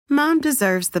Mom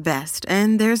deserves the best,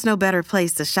 and there's no better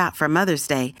place to shop for Mother's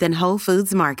Day than Whole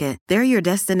Foods Market. They're your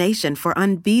destination for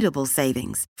unbeatable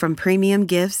savings, from premium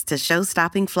gifts to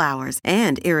show-stopping flowers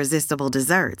and irresistible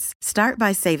desserts. Start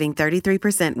by saving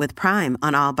 33% with Prime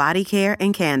on all body care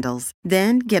and candles.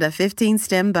 Then get a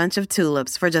 15-stem bunch of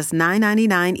tulips for just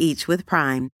 $9.99 each with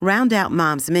Prime. Round out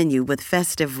Mom's menu with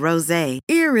festive rosé,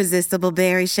 irresistible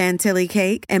berry chantilly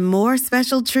cake, and more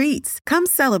special treats. Come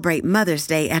celebrate Mother's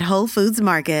Day at Whole Foods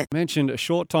Market. Mentioned a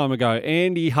short time ago,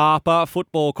 Andy Harper,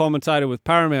 football commentator with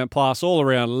Paramount Plus,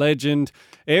 all-around legend.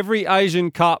 Every Asian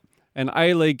Cup and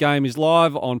A-League game is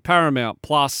live on Paramount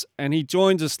Plus, and he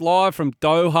joins us live from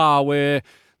Doha, where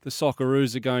the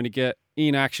Socceroos are going to get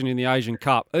in action in the Asian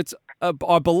Cup. It's,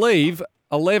 I believe,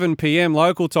 11 p.m.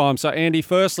 local time. So, Andy,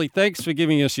 firstly, thanks for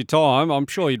giving us your time. I'm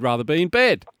sure you'd rather be in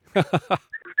bed.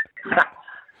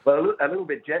 Well, a little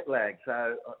bit jet lag,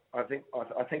 so I think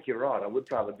you're right. I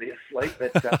would rather be asleep,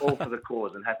 but all for the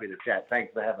cause and happy to chat.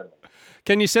 Thanks for having me.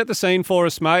 Can you set the scene for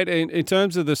us, mate, in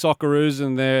terms of the Socceroos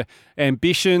and their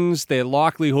ambitions, their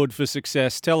likelihood for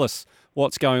success? Tell us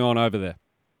what's going on over there.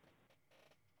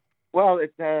 Well,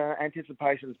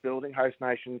 anticipation's building. Host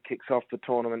nation kicks off the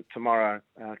tournament tomorrow,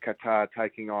 Qatar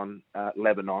taking on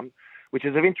Lebanon, which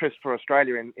is of interest for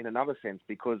Australia in another sense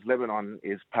because Lebanon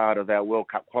is part of our World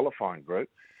Cup qualifying group,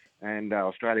 and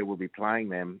Australia will be playing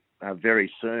them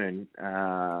very soon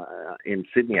in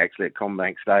Sydney, actually, at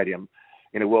Copeland Stadium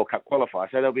in a World Cup qualifier.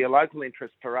 So there'll be a local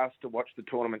interest for us to watch the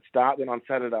tournament start. Then on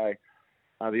Saturday,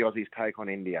 the Aussies take on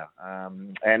India.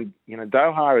 And, you know,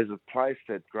 Doha is a place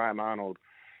that Graham Arnold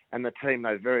and the team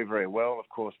know very, very well. Of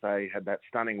course, they had that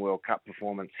stunning World Cup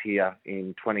performance here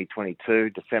in 2022,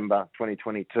 December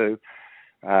 2022.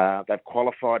 They've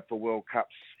qualified for World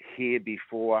Cups here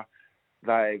before.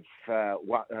 They've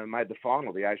made the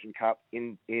final, the Asian Cup,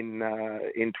 in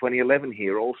 2011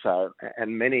 here also,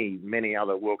 and many, many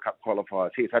other World Cup qualifiers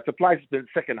here. So it's a place that's been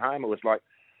second home. It was like,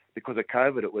 because of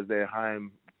COVID, it was their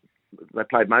home. They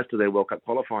played most of their World Cup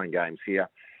qualifying games here.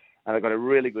 They've got a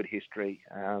really good history.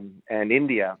 And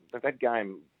India, that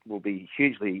game will be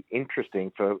hugely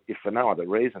interesting if for no other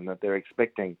reason that they're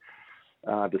expecting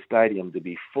the stadium to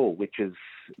be full, which is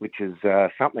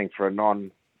something for a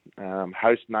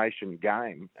non-host nation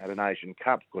game at an Asian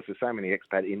Cup. Of course, there's so many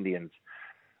expat Indians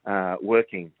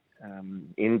working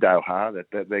in Doha that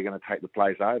they're going to take the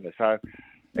place over. So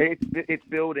it's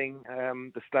building.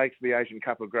 The stakes of the Asian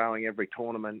Cup are growing every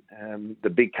tournament.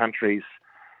 The big countries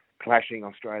clashing.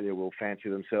 Australia will fancy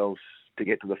themselves to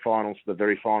get to the finals, the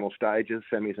very final stages,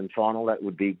 semis and final. That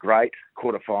would be great.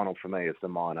 Quarter-final for me is the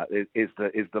minor, is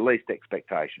the least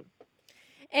expectation.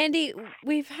 Andy,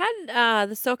 we've had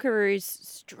the Socceroos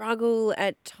struggle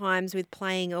at times with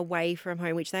playing away from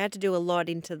home, which they had to do a lot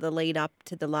into the lead up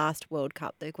to the last World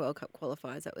Cup, the World Cup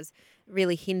qualifiers. That was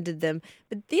really hindered them.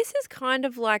 But this is kind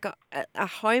of like a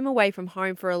home away from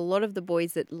home for a lot of the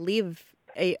boys that live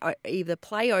either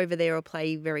play over there or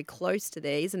play very close to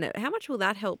there, isn't it? How much will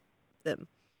that help them?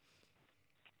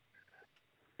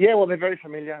 Yeah, well, they're very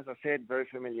familiar, as I said, very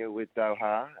familiar with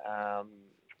Doha.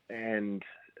 And,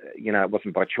 you know, it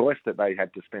wasn't by choice that they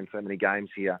had to spend so many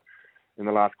games here in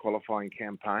the last qualifying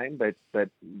campaign, but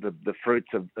the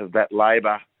fruits of that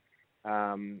labour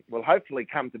will hopefully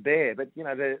come to bear. But, you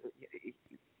know,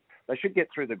 they should get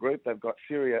through the group. They've got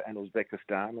Syria and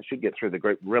Uzbekistan. They should get through the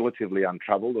group relatively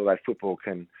untroubled, although football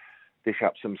can dish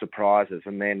up some surprises.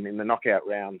 And then in the knockout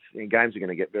rounds, games are going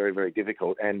to get very, very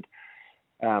difficult. And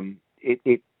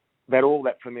all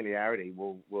that familiarity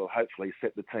will hopefully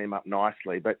set the team up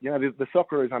nicely. But, you know, the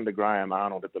Socceroos under Graham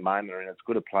Arnold at the moment are in as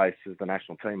good a place as the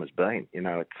national team has been. You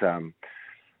know, it's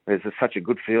there's such a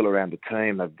good feel around the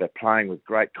team. They're playing with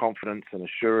great confidence and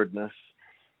assuredness.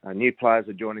 New players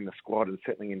are joining the squad and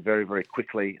settling in very, very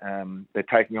quickly. They're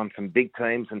taking on some big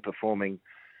teams and performing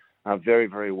very,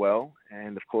 very well.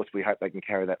 And, of course, we hope they can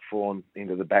carry that form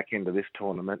into the back end of this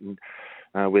tournament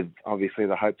and with, obviously,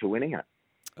 the hope to winning it.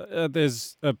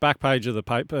 There's a back page of the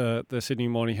paper, the Sydney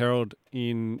Morning Herald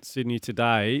in Sydney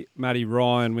today. Matty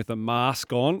Ryan with a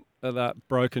mask on, that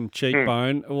broken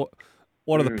cheekbone.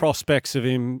 What are the prospects of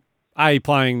him, A,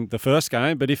 playing the first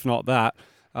game, but if not that,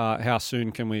 how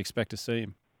soon can we expect to see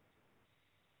him?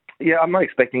 Yeah, I'm not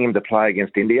expecting him to play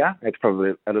against India. It's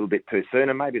probably a little bit too soon,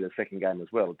 and maybe the second game as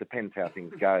well. It depends how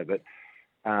things go. But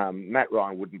Matt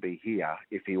Ryan wouldn't be here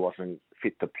if he wasn't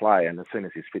fit to play, and as soon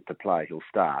as he's fit to play, he'll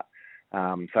start.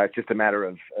 So it's just a matter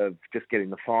of just getting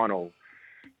the final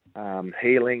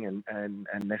healing and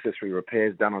necessary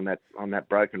repairs done on that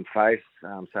broken face.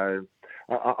 So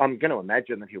I'm going to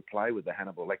imagine that he'll play with the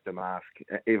Hannibal Lecter mask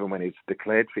even when he's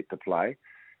declared fit to play.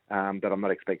 But I'm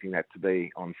not expecting that to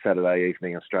be on Saturday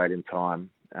evening Australian time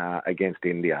against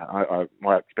India.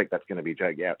 I expect that's going to be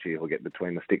Joe Gauchi who'll get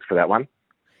between the sticks for that one.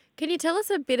 Can you tell us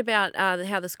a bit about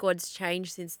how the squad's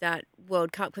changed since that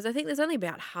World Cup? Because I think there's only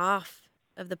about half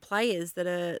of the players that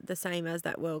are the same as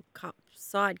that World Cup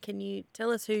side. Can you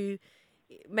tell us who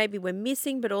maybe we're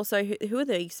missing, but also who are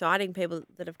the exciting people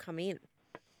that have come in?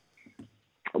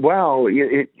 Well,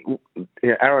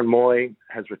 Aaron Moy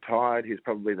has retired. He's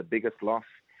probably the biggest loss.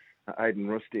 Aidan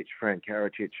Rustich, Fran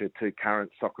Karacic are two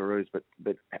current Socceroos, but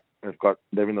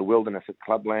they're in the wilderness at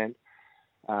Clubland.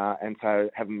 And so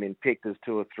haven't been picked. There's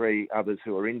two or three others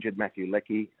who are injured. Matthew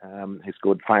Leckie, who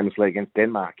scored famously against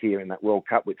Denmark here in that World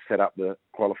Cup, which set up the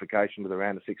qualification to the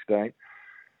round of 16.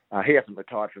 He hasn't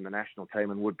retired from the national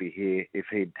team and would be here if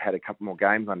he'd had a couple more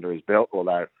games under his belt,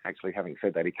 although actually having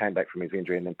said that, he came back from his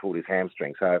injury and then pulled his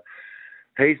hamstring. So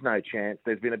he's no chance.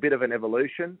 There's been a bit of an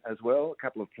evolution as well. A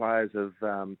couple of players have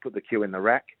put the cue in the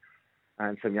rack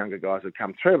and some younger guys have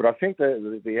come through. But I think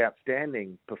the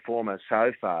outstanding performer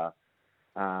so far,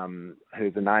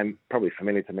 who's a name probably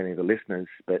familiar to many of the listeners,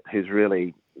 but who's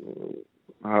really,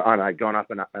 I know, gone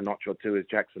up a notch or two, is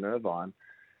Jackson Irvine.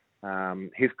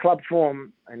 His club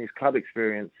form and his club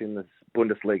experience in the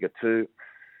Bundesliga too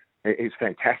is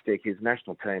fantastic. His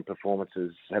national team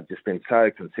performances have just been so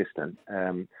consistent.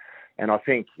 And I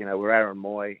think, where Aaron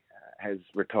Moy has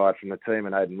retired from the team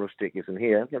and Aidan Rustich isn't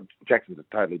here, Jackson's a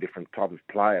totally different type of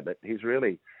player, but he's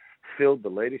really filled the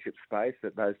leadership space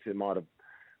that those two might have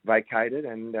vacated.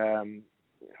 And there's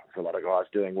a lot of guys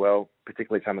doing well,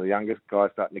 particularly some of the youngest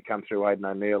guys starting to come through, Aidan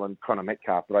O'Neill and Connor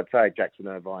Metcalf. But I'd say Jackson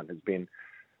Irvine has been,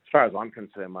 as far as I'm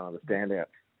concerned, one of the standouts.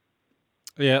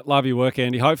 Yeah, love your work,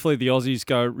 Andy. Hopefully the Aussies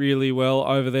go really well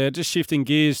over there. Just shifting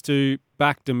gears to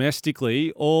back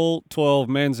domestically, all 12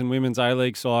 men's and women's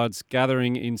A-League sides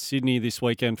gathering in Sydney this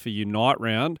weekend for Unite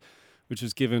Round, which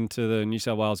was given to the New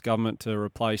South Wales government to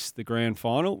replace the grand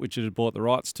final, which it had bought the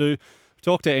rights to. We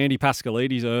talked to Andy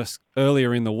Pascalides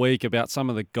earlier in the week about some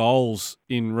of the goals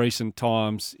in recent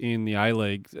times in the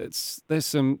A-League. There's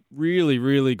some really,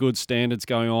 really good standards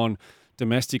going on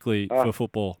domestically for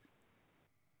football.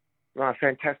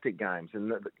 Fantastic games,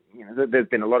 and there's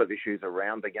been a lot of issues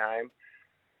around the game.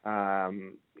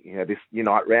 This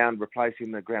Unite Round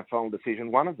replacing the grand final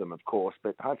decision, one of them, of course,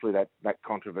 but hopefully that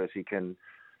controversy can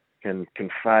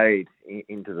fade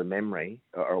into the memory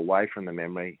or away from the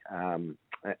memory,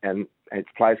 and its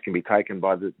place can be taken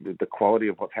by the quality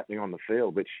of what's happening on the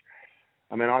field. Which,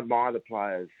 I admire the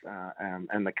players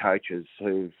and the coaches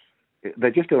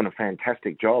they're just doing a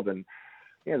fantastic job. And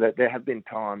there have been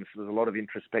times there's a lot of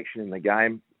introspection in the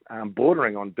game,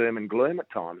 bordering on doom and gloom at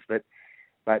times. But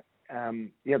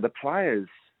the players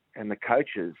and the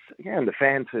coaches, and the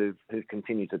fans who've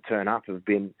continued to turn up have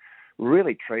been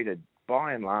really treated,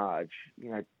 by and large,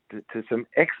 to some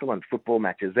excellent football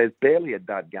matches. There's barely a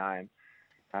dud game,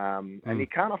 and you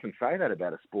can't often say that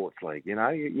about a sports league.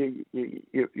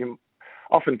 You're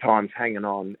oftentimes hanging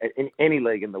on, in any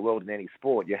league in the world, in any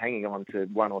sport, you're hanging on to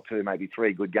one or two, maybe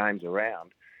three good games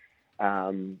around,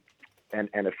 and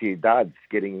a few duds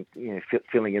getting,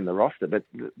 filling in the roster. But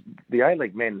the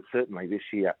A-League men certainly this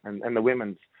year, and the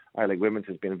women's, A-League women's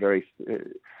has been a very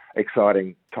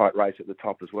exciting, tight race at the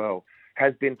top as well,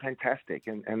 has been fantastic.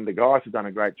 And the guys have done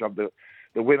a great job,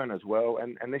 the women as well.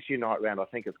 And this Unite Round, I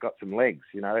think, has got some legs.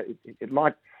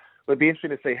 It'd be interesting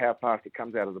to see how fast it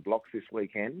comes out of the blocks this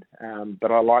weekend.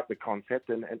 But I like the concept,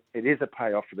 and it is a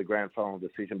payoff for the grand final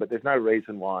decision. But there's no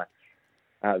reason why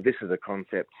this is a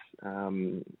concept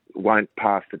won't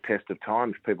pass the test of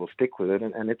time if people stick with it.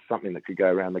 And it's something that could go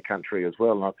around the country as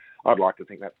well. And I'd like to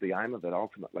think that's the aim of it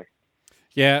ultimately.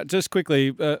 Yeah, just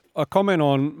quickly, a comment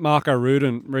on Marco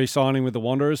Rudin re-signing with the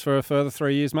Wanderers for a further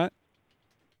 3 years, mate?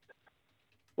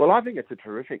 Well, I think it's a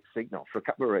terrific signal for a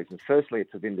couple of reasons. Firstly,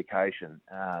 it's a vindication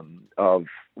of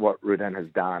what Rudin has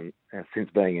done since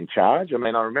being in charge. I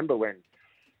remember when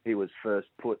he was first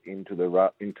put into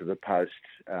the post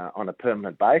on a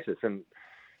permanent basis, and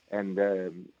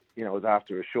it was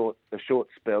after a short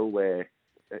spell where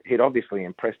he'd obviously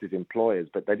impressed his employers,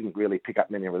 but they didn't really pick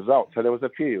up many results. So there was a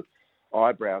few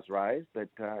eyebrows raised, but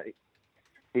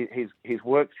he's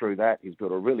worked through that. He's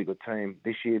built a really good team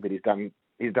this year, but he's done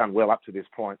well up to this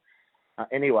point.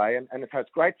 Anyway, and so it's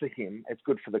great for him. It's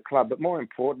good for the club, but more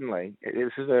importantly,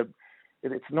 it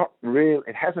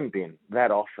hasn't been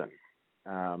that often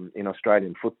in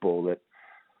Australian football that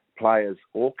players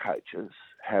or coaches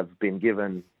have been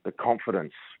given the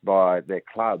confidence by their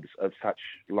clubs of such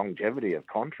longevity of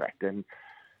contract. And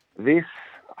this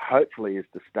hopefully is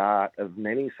the start of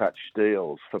many such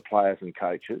deals for players and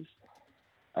coaches,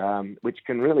 which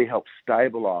can really help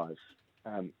stabilise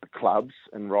clubs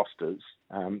and rosters,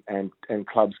 and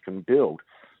clubs can build.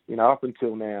 up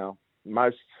until now,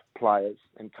 most players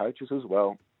and coaches as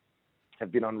well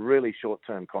have been on really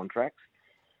short-term contracts,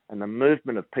 and the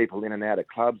movement of people in and out of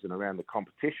clubs and around the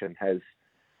competition has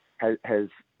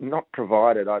not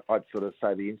provided, I'd sort of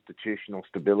say, the institutional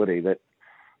stability that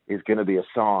is going to be a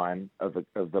sign of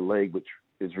the league, which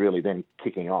is really then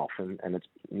kicking off. And it's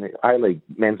A-League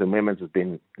men's and women's has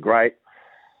been great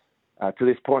to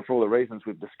this point for all the reasons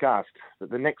we've discussed.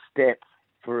 But the next step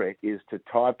for it is to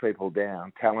tie people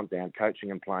down, talent down,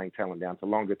 coaching and playing talent down to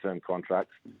longer-term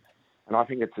contracts. And I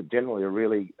think it's generally a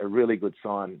really good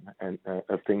sign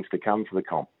of things to come for the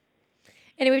comp.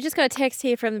 Anyway, we've just got a text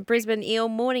here from Brisbane Eel.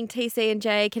 Morning, TC and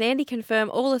J. Can Andy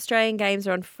confirm all Australian games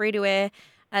are on free-to-air?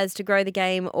 As to grow the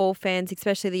game, all fans,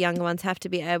 especially the younger ones, have to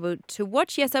be able to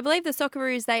watch. Yes, I believe the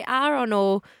Socceroos, they are on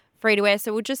all free-to-air,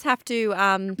 so we'll just have to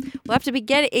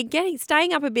be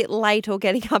staying up a bit late or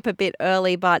getting up a bit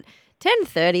early, but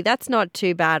 10:30, that's not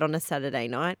too bad on a Saturday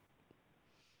night.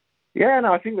 Yeah,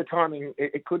 no, I think the timing,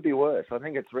 it could be worse. I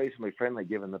think it's reasonably friendly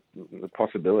given the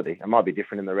possibility. It might be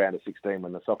different in the round of 16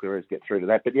 when the Socceroos get through to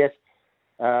that. But yes,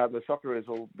 the Socceroos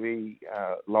will be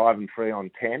live and free on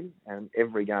 10, and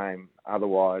every game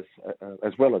otherwise,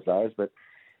 as well as those, but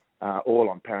all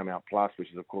on Paramount Plus, which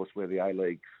is, of course, where the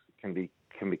A-League can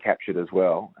be captured as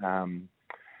well.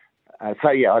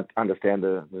 So, yeah, I understand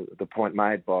the point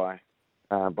made by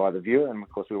the viewer, and of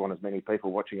course we want as many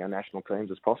people watching our national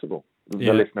teams as possible.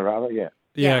 The listener, rather, yeah.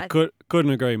 Yeah,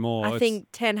 couldn't agree more. I think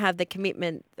 10 have the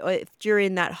commitment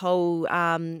during that whole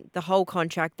the whole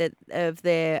contract of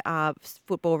their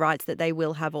football rights that they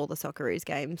will have all the Socceroos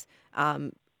games,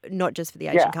 not just for the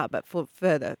Asian Cup, but for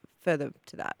further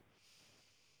to that.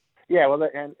 Yeah, well,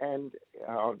 and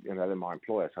they're my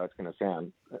employer, so it's going to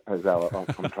sound as though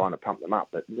I'm trying to pump them up,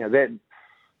 but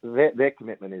their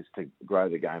commitment is to grow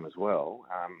the game as well.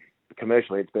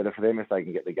 Commercially, it's better for them if they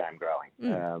can get the game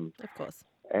growing. Of course.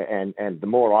 And the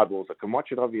more eyeballs that can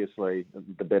watch it, obviously,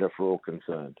 the better for all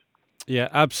concerned. Yeah,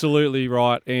 absolutely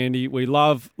right, Andy. We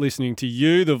love listening to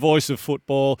you, the voice of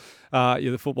football.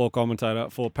 You're the football commentator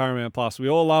for Paramount Plus. We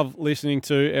all love listening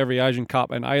to every Asian Cup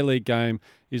and A-League game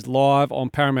is live on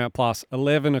Paramount Plus,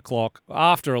 11 o'clock,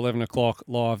 after 11 o'clock,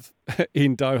 live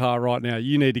in Doha right now.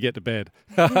 You need to get to bed.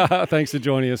 Thanks for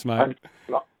joining us, mate.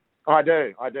 I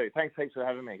do. Thanks heaps for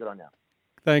having me. Good on you.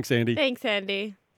 Thanks, Andy. Thanks, Andy.